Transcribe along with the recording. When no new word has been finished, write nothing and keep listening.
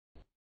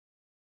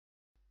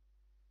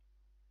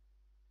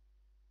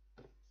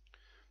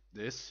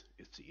This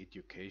is the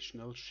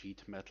educational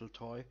sheet metal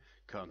toy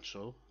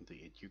Consul,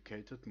 the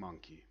Educated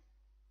Monkey.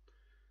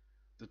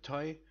 The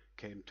toy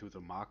came to the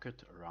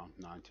market around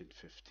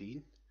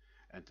 1915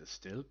 and is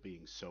still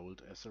being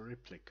sold as a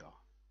replica.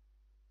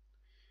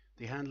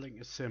 The handling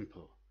is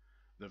simple.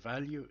 The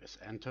value is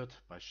entered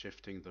by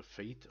shifting the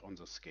feet on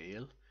the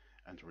scale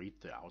and read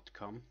the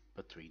outcome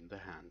between the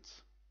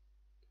hands.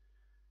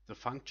 The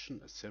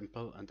function is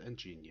simple and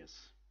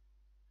ingenious.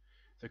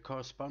 The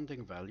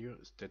corresponding value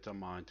is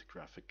determined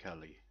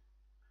graphically,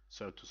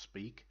 so to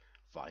speak,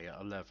 via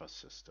a lever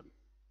system.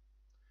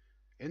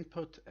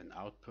 Input and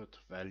output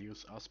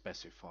values are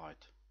specified.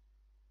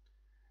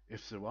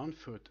 If the one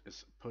foot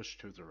is pushed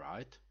to the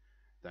right,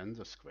 then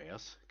the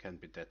squares can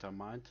be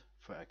determined,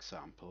 for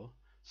example,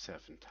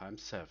 7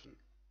 times 7.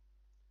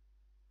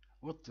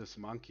 Would this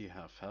monkey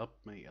have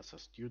helped me as a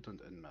student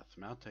in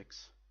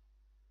mathematics?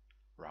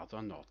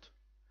 Rather not.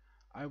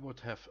 I would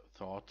have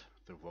thought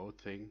the whole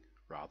thing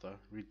rather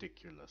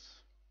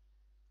ridiculous.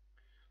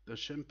 The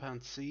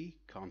chimpanzee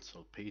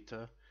Consul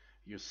Peter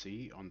you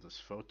see on this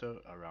photo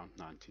around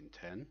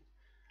 1910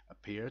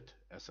 appeared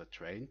as a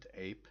trained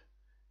ape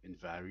in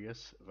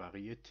various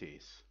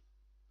varieties.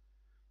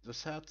 The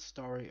sad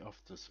story of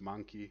this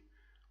monkey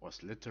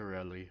was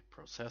literally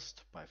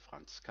processed by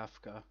Franz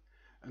Kafka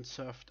and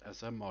served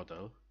as a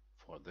model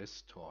for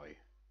this toy.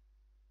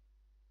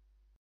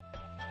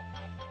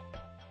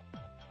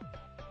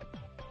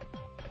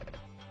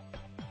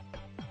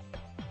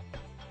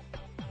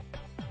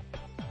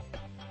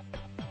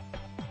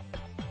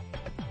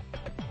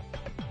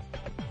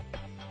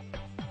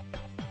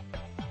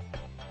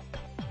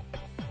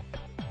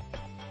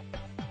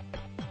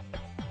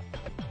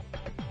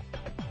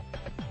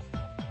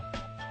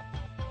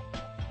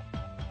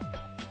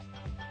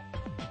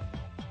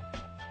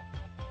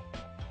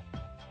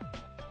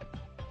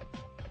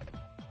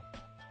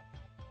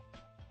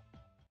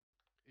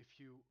 If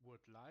you would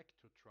like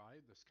to try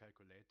this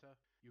calculator,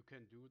 you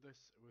can do this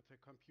with a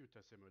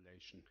computer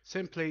simulation.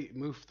 Simply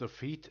move the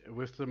feet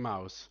with the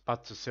mouse,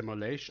 but the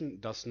simulation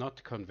does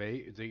not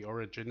convey the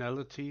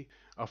originality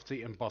of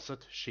the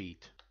embossed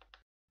sheet.